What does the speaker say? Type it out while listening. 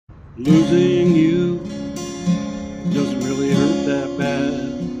Losing you doesn't really hurt that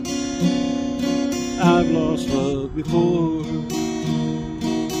bad. I've lost love before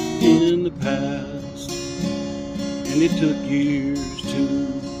in the past, and it took years to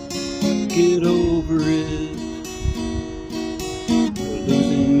get over it. But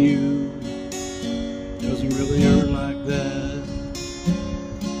losing you doesn't really hurt like that.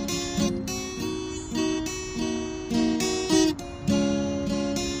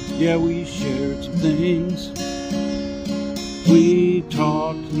 Yeah, we shared some things. We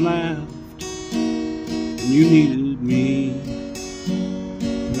talked and laughed, and you needed me,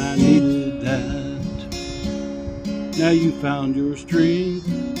 and I needed that. Now you found your strength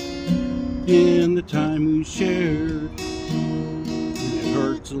in the time we shared, and it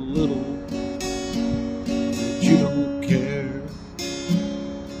hurts a little that you don't care.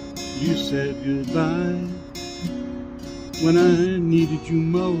 You said goodbye when I needed you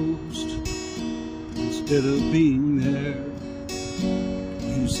most. Instead of being there,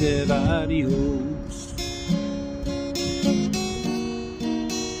 you said adios.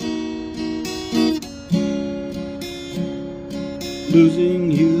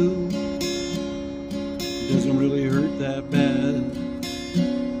 Losing you doesn't really hurt that bad.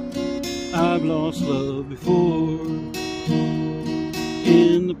 I've lost love before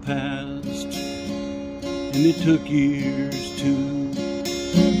in the past, and it took years to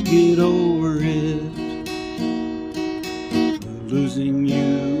get over it. But losing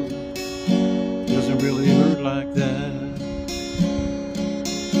you doesn't really hurt like that.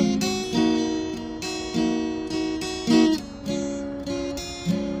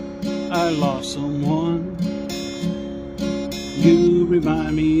 I lost someone you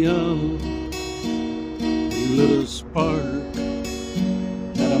remind me of. You lit a spark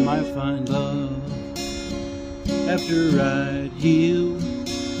that I might find love. After I'd healed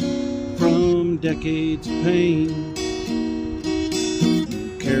from decades of pain,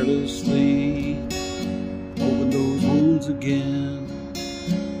 you carelessly opened those wounds again.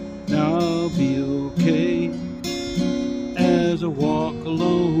 Now I'll be okay as I walk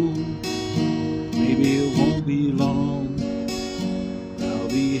alone. Maybe it won't be long, I'll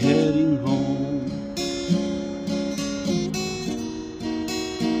be heading home.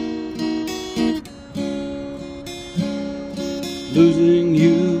 Losing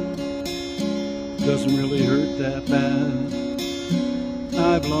you doesn't really hurt that bad.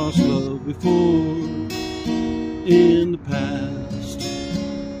 I've lost love before in the past,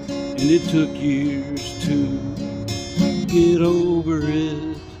 and it took years to get over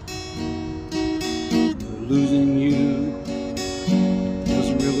it. But losing you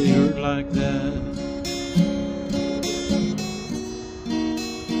doesn't really hurt like that.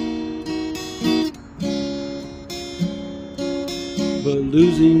 But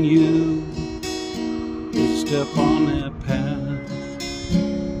losing you is a step on that path.